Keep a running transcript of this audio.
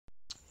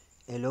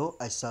Hello,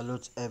 I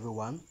salute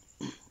everyone.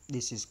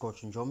 This is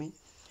Coach Njomi.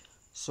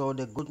 So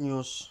the good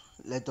news,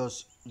 let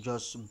us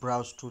just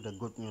browse through the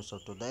good news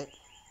of today.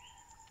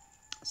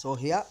 So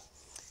here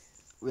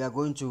we are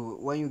going to,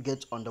 when you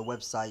get on the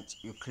website,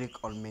 you click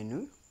on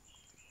menu,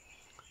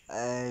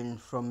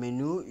 and from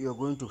menu you're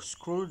going to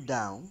scroll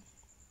down,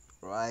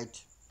 right?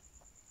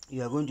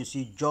 You are going to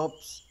see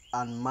jobs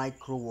and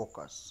micro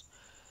workers.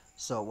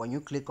 So when you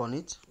click on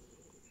it,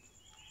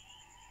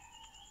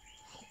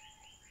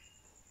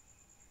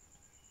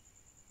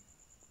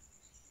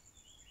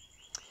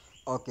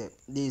 okay,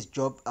 this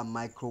job and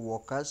micro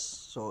workers.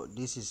 So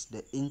this is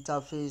the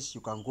interface.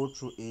 You can go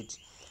through it.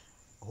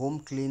 Home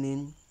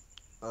cleaning,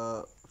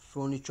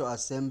 furniture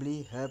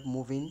assembly,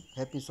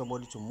 helping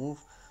somebody to move,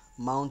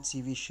 mount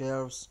TV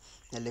shelves,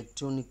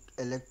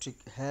 electric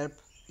help,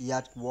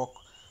 yard work.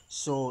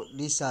 So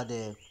these are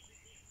the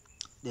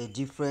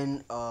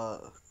different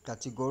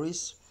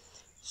categories.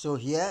 So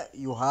here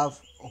you have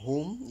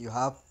home, you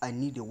have I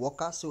need a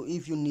worker. So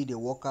if you need a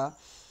worker,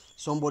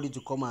 somebody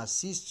to come and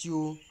assist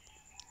you,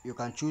 you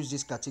can choose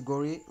this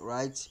category,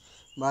 right?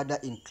 Rather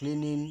in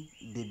cleaning,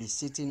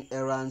 babysitting,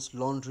 errands,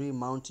 laundry,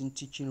 mounting,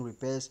 teaching,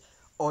 repairs,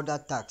 other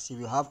tasks. If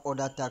you have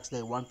other tasks that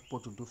you want people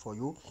to do for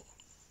you,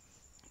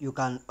 you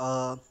can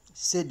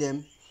say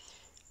them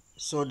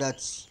so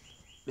that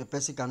the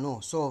person can know.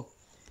 So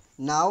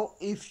now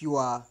if you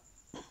are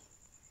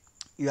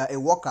a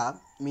worker,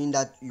 mean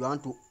that you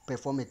want to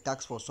perform a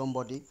task for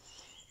somebody,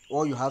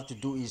 all you have to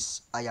do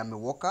is I am a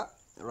worker,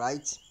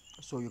 right?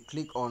 So you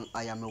click on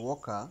I am a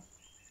worker.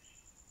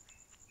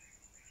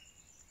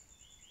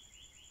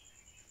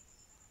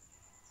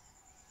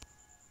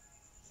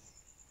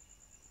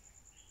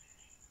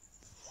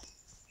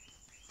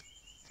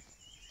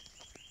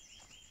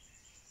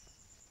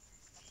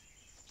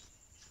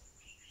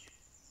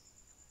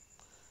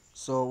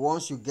 So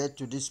once you get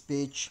to this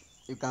page,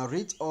 you can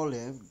read all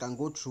them. You can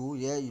go through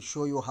here. It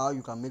show you how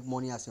you can make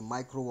money as a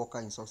micro worker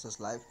in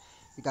Successlife.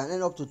 You can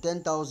earn up to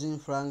 10,000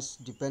 francs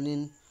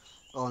depending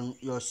on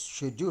your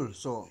schedule.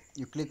 So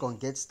you click on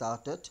get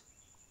started.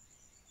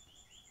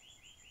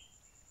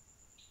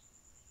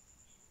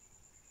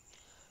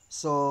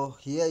 So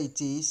here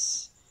it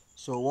is.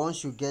 So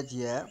once you get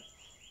here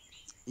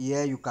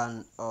you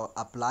can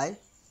apply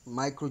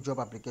micro job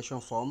application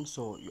form.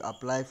 So you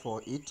apply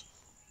for it.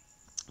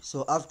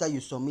 So after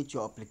you submit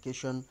your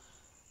application,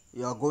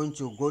 you are going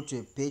to go to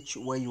a page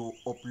where you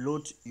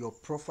upload your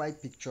profile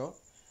picture.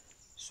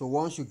 So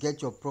once you get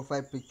your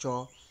profile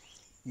picture,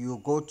 you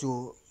go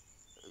to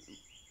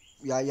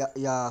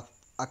your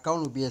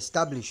account will be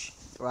established,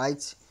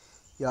 right?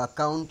 Your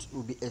account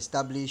will be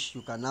established.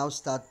 You can now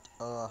start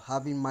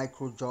having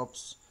micro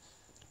jobs,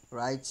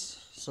 right?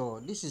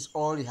 So this is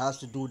all it has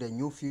to do with the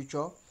new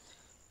future.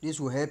 This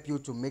will help you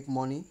to make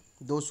money.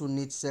 Those who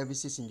need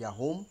services in their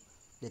home,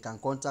 they can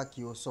contact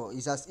you. So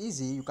it's as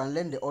easy. You can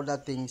learn the other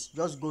things.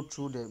 Just go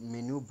through the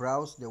menu,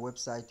 browse the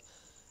website,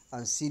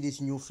 and see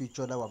this new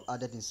feature that we've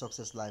added in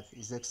Success Life.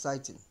 It's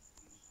exciting.